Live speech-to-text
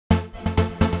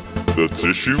The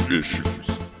Tissue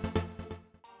Issues.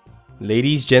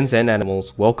 Ladies, gents, and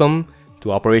animals, welcome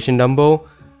to Operation Dumbo,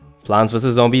 Plants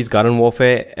vs. Zombies Garden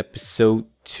Warfare Episode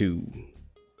 2.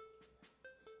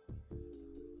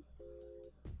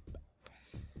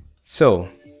 So,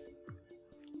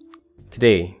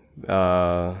 today,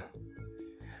 I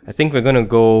think we're gonna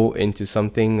go into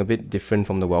something a bit different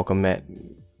from the welcome mat.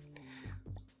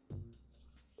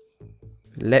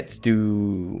 Let's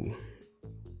do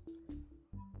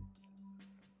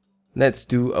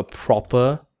a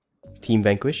proper Team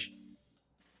Vanquish,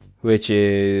 which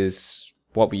is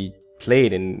what we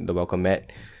played in the welcome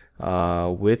mat,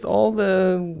 with all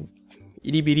the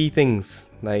itty bitty things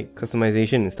like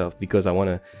customization and stuff, because I want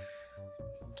to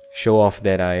show off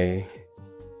that I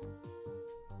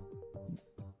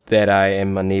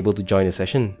am unable to join the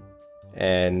session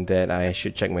and that I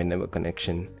should check my network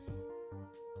connection.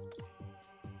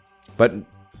 But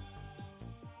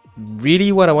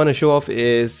really what I want to show off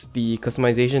is the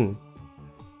customization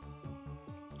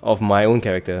of my own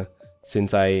character,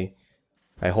 since I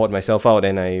hoard myself out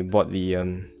and I bought the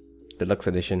deluxe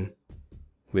edition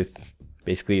with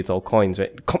basically it's all coins,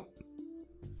 right?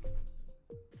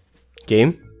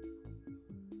 Game?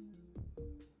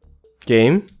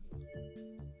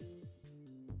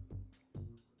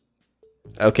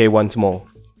 Okay, once more.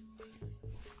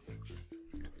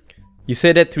 You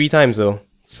said that 3 times though,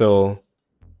 so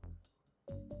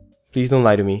please don't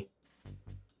lie to me.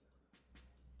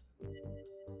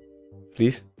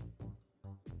 Please?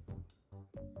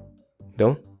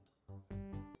 Don't?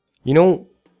 You know,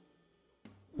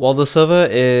 while the server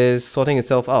is sorting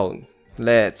itself out,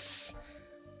 let's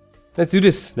do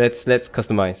this. Let's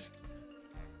customize.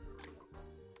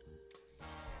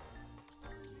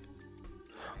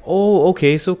 Oh,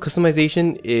 okay, so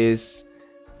customization is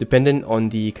dependent on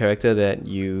the character that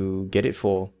you get it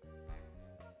for.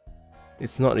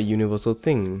 It's not a universal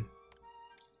thing.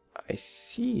 I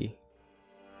see.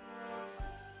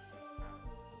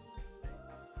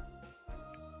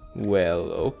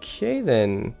 Well, okay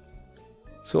then.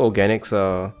 So organics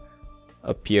are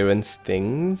appearance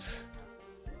things.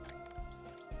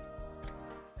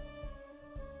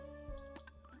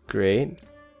 Great.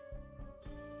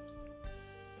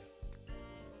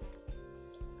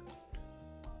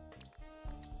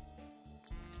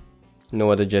 No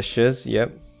other gestures,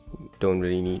 yep. Don't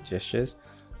really need gestures.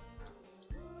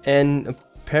 And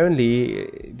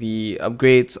apparently the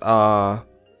upgrades are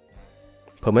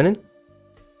permanent?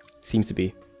 Seems to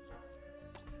be.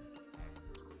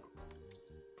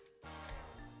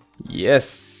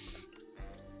 Yes!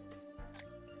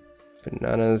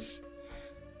 Bananas.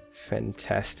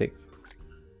 Fantastic.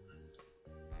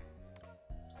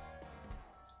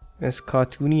 As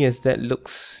cartoony as that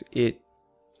looks, it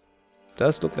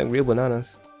does look like real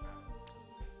bananas.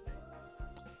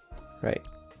 Right.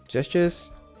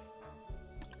 Gestures.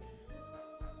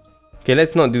 Okay,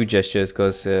 let's not do gestures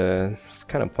because it's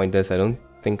kind of pointless. I don't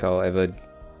think I'll ever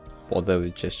bother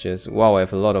with gestures. Wow, I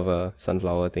have a lot of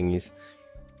sunflower thingies.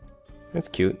 That's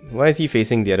cute. Why is he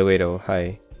facing the other way though?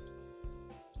 Hi.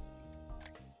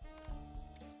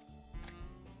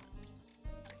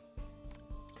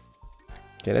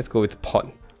 Okay, let's go with pot.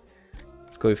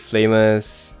 Let's go with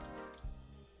flamers.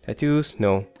 Tattoos?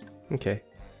 No. Okay.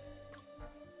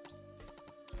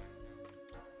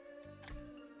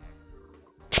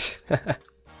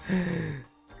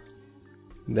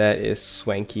 That is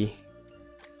swanky.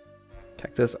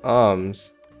 Cactus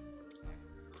arms.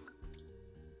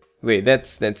 Wait,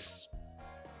 that's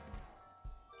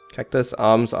cactus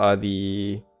arms are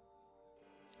the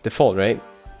default, right?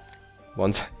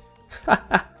 Once.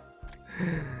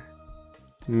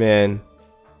 Man.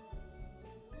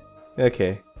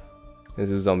 Okay. Let's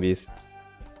do zombies.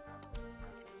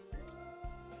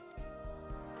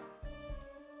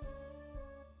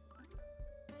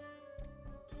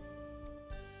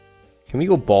 Can we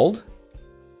go bald?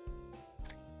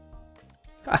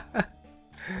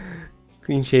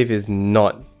 Clean shave is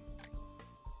not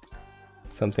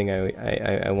something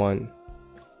I want.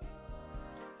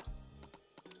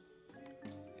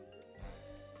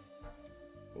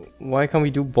 Why can't we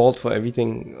do bald for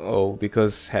everything? Oh,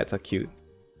 because hats are cute.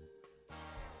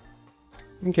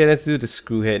 Okay, let's do the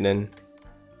screw head then.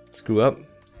 Screw up.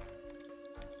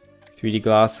 3D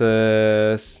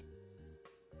glasses.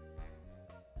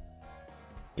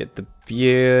 Get the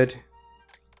beard.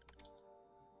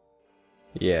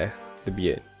 Yeah, the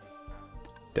beard.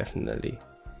 Definitely.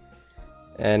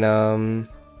 And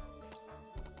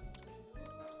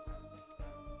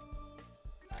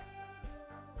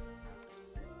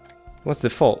what's the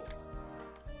fault?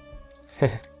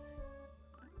 I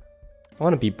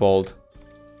want to be bald.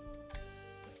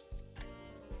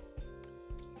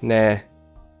 Nah.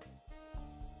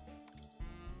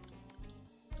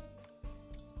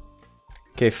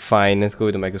 Okay, fine. Let's go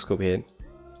with the microscope head.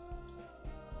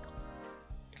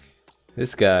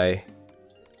 This guy.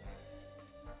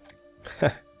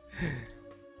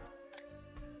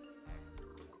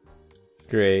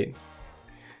 Great.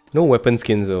 No weapon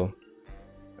skins though.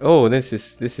 Oh, this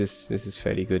is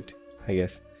fairly good, I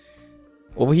guess.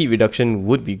 Overheat reduction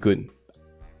would be good.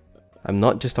 I'm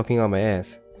not just talking on my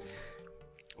ass.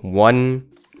 One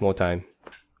more time.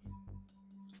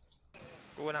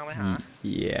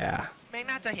 Yeah.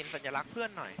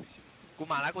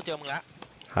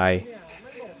 Hi.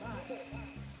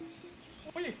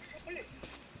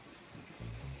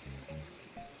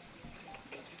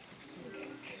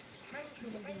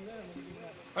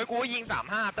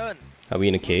 Are we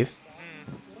in a cave?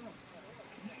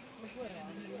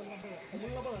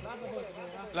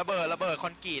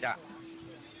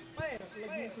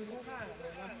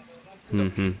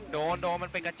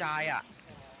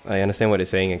 I understand what they're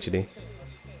saying actually.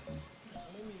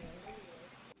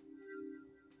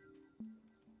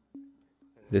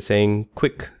 They're saying,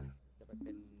 quick.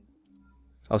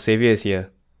 Our savior is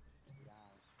here.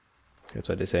 That's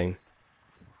what they're saying.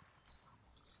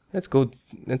 Let's go.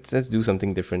 Let's do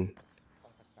something different.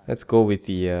 Let's go with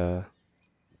the.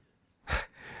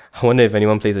 I wonder if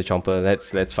anyone plays a chomper.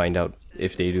 Let's find out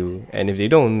if they do, and if they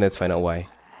don't, let's find out why.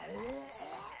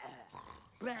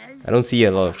 I don't see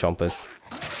a lot of chompers.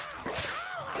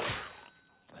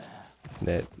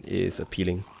 That is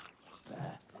appealing.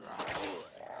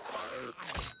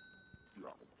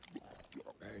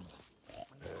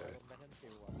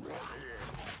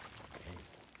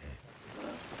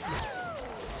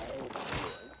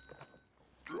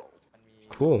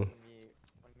 Cool.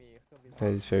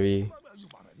 That is very,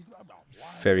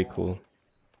 very cool.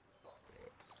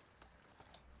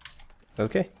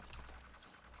 Okay.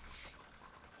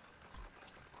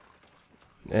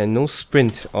 And no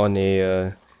sprint on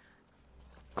a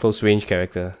close range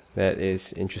character. That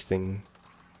is interesting.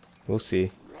 We'll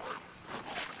see.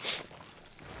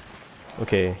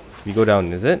 Okay, we go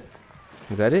down, is it?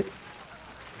 Is that it?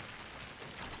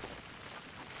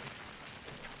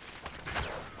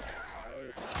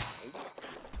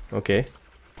 Okay.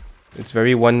 It's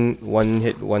very one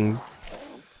hit, one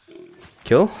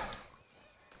kill.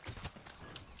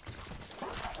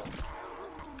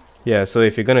 Yeah, so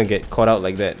if you're gonna get caught out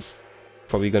like that,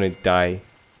 probably gonna die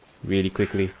really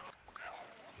quickly.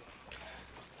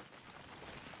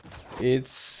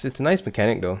 It's a nice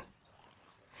mechanic though.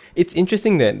 It's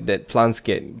interesting that plants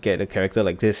get a character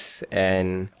like this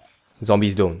and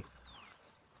zombies don't.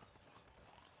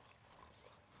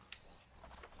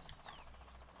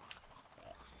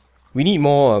 We need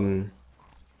more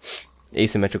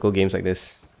asymmetrical games like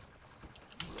this.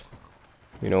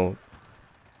 You know,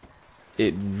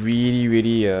 it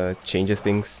really changes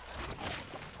things.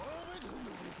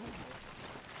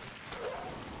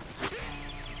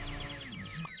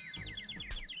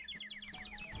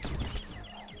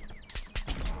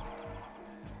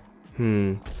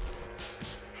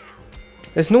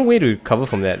 There's no way to recover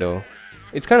from that though.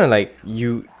 It's kind of like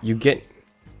you get.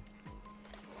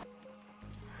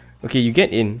 Okay, you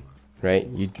get in, right?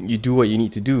 You do what you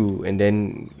need to do, and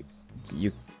then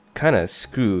you kind of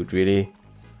screwed, really.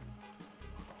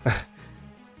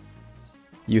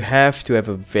 You have to have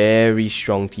a very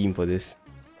strong team for this,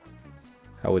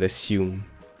 I would assume.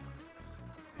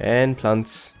 And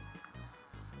plants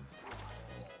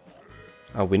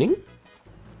are winning?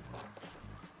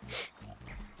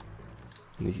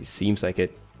 At least it seems like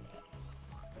it.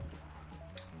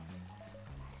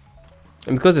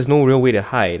 And because there's no real way to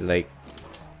hide, like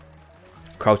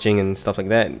crouching and stuff like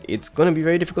that, it's gonna be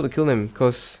very difficult to kill them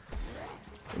because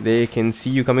they can see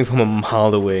you coming from a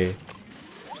mile away.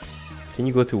 Can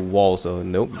you go through walls though?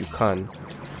 Nope, you can't.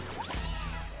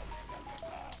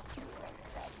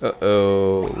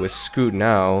 Uh-oh, we're screwed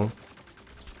now.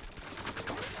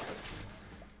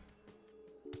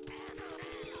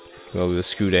 Well, we're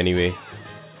screwed anyway.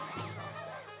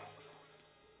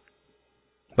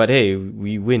 But hey,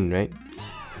 we win, right?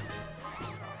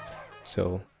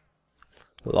 So,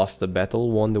 lost the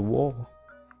battle, won the war.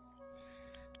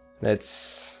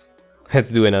 Let's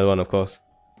do another one, of course.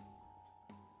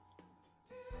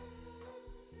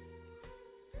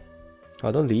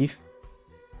 Oh, don't leave.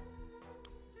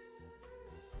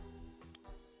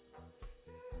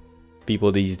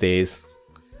 People these days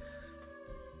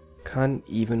can't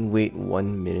even wait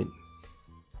 1 minute.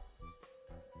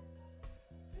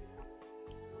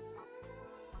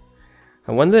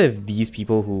 I wonder if these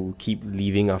people who keep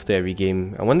leaving after every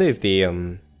game, I wonder if they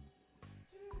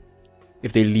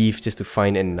leave just to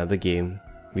find another game.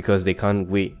 because they can't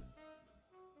wait.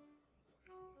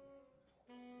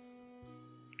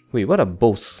 Wait, what are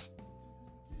boths?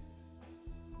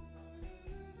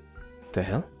 The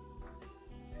hell?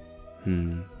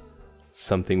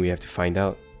 Something we have to find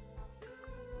out.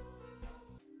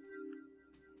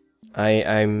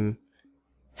 I'm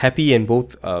happy and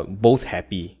both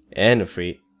happy and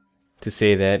afraid to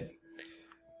say that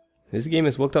this game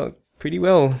has worked out pretty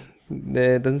well.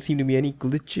 There doesn't seem to be any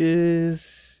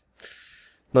glitches.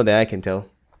 Not that I can tell.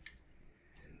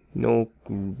 No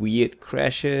weird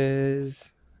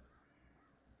crashes.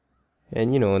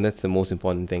 And you know, that's the most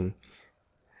important thing.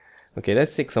 Okay,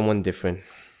 let's take someone different.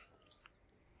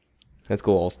 Let's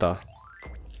go All-Star.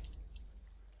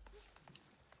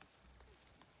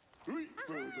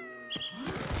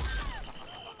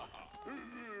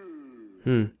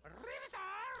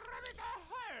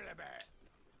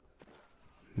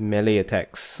 Melee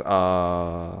attacks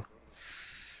are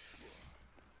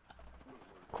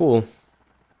cool.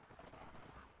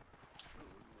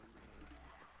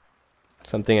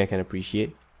 Something I can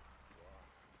appreciate.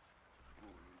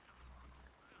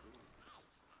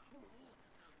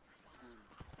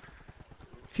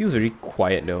 Feels very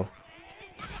quiet though.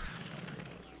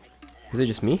 Is it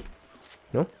just me?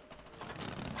 No?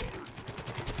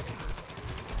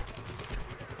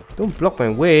 Don't block my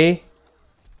way.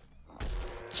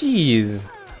 Jeez.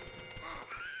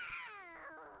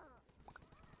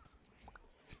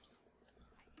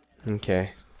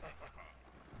 Okay.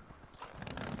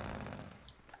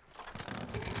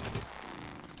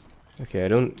 Okay, I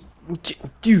don't...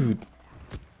 Dude!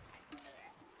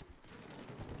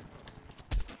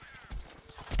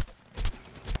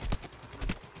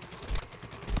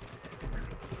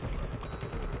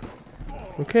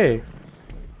 Okay.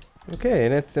 Okay,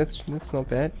 that's not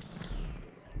bad.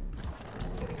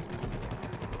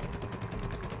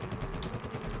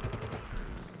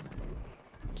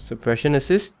 Suppression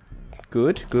assist?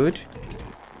 Good, good.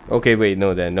 Okay, wait,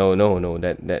 no, no,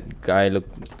 that guy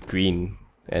looked green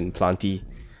and planty.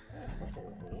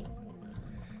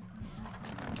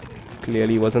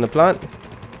 Clearly wasn't a plant.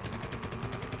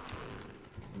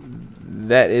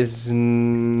 That is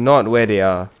not where they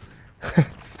are.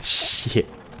 Shit.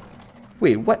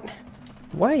 Wait, what?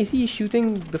 Why is he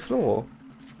shooting the floor?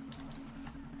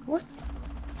 What?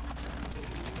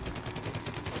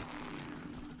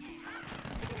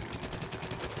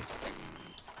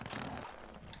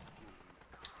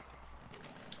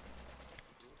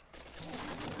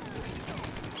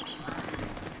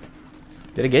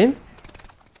 Did I get him?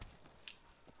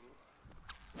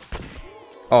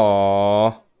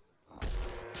 Aww.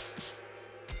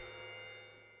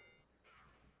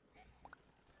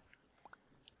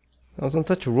 I was on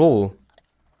such a roll.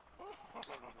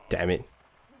 Damn it.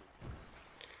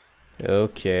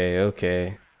 Okay,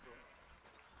 okay.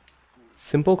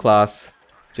 Simple class.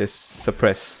 Just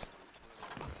suppress.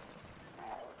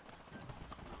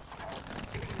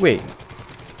 Wait.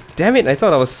 Damn it, I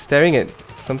thought I was staring at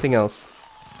something else.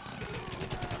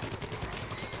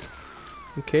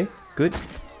 Okay, good.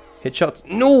 Headshots.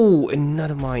 No!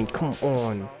 Another mine. Come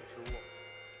on.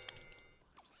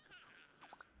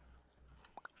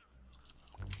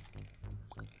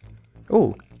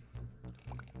 Oh.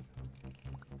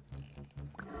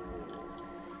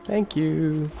 Thank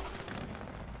you.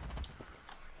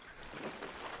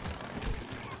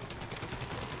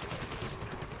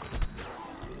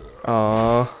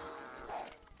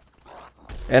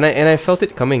 And I felt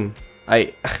it coming.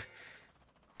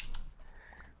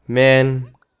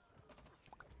 Man.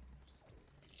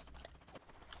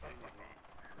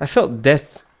 I felt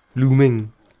death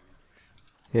looming.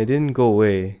 Yeah, it didn't go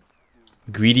away.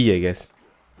 Greedy, I guess.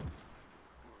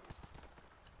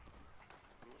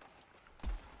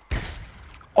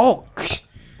 Oh!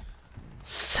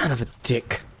 Son of a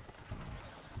dick.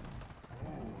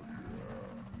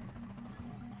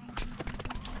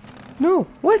 No!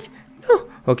 What? No!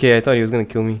 Okay, I thought he was gonna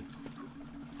kill me.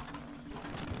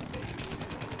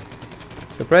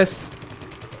 Suppress!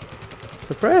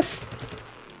 Suppress!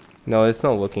 No, it's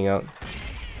not working out.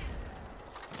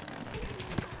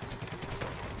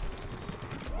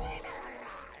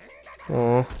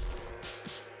 Oh.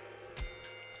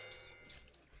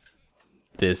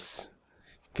 This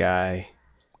guy.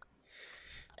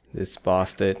 This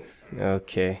bastard.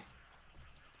 Okay.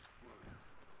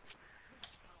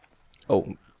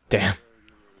 Oh, damn.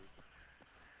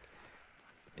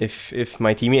 If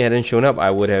my teammate hadn't shown up, I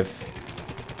would have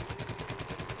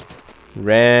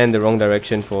ran the wrong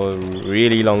direction for a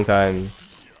really long time.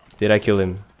 Did I kill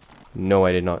him? No,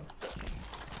 I did not.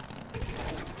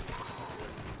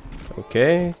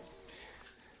 Okay.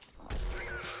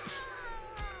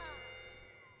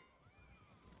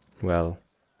 Well,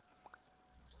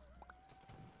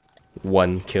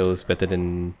 one kill is better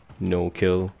than no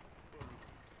kill.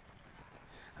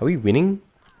 Are we winning?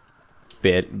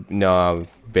 No,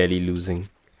 barely losing.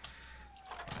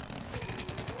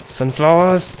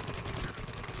 Sunflowers!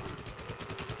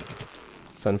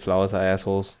 Sunflowers are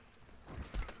assholes.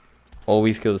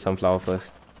 Always kill the sunflower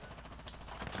first.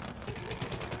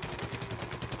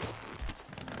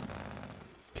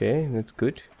 Okay, that's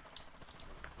good.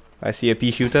 I see a pea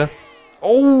shooter.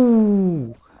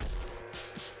 Oh!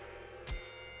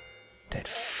 That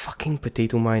fucking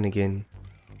potato mine again.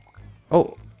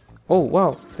 Oh! Oh,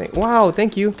 wow. Wow,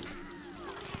 thank you.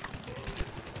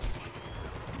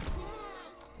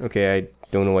 Okay, I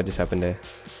don't know what just happened there.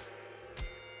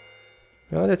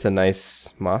 Oh, that's a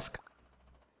nice mask.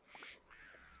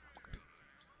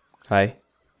 Hi.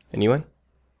 Anyone?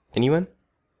 Anyone?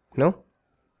 No?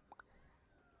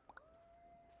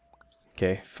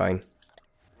 Okay, fine.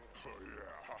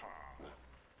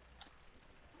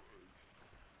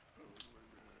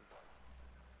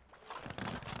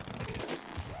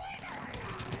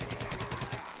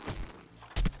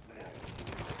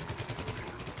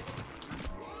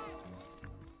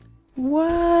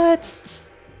 What?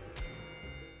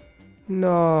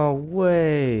 No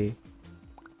way.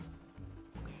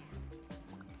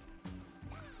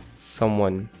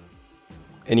 Someone.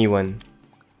 Anyone.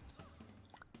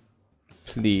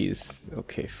 Please.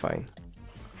 Okay, fine.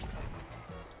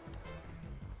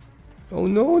 Oh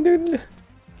no, they're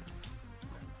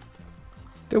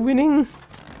winning.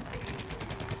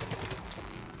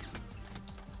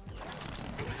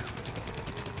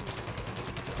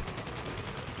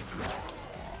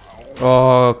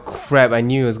 Oh crap, I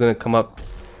knew it was gonna come up.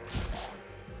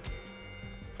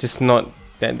 Just not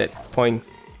at that point.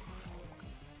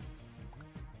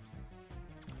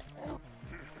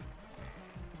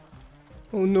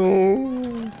 Oh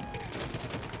no.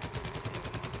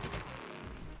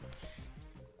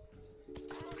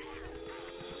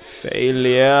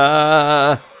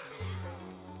 Failure.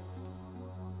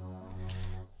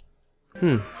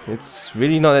 It's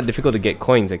really not that difficult to get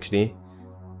coins actually.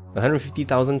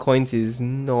 150,000 coins is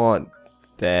not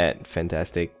that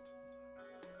fantastic.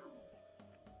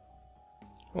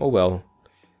 Oh well.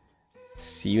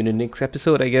 See you in the next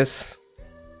episode, I guess.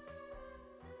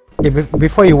 Hey,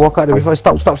 before you walk out,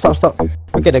 stop.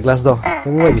 Look at the glass door. Let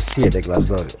me know what you see at the glass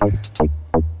door.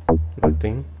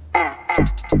 Nothing.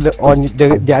 Look on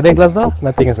the other glass door?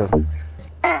 Nothing as well.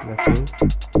 Nothing.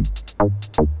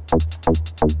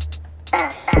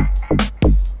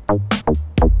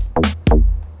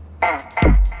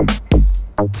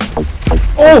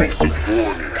 Oh!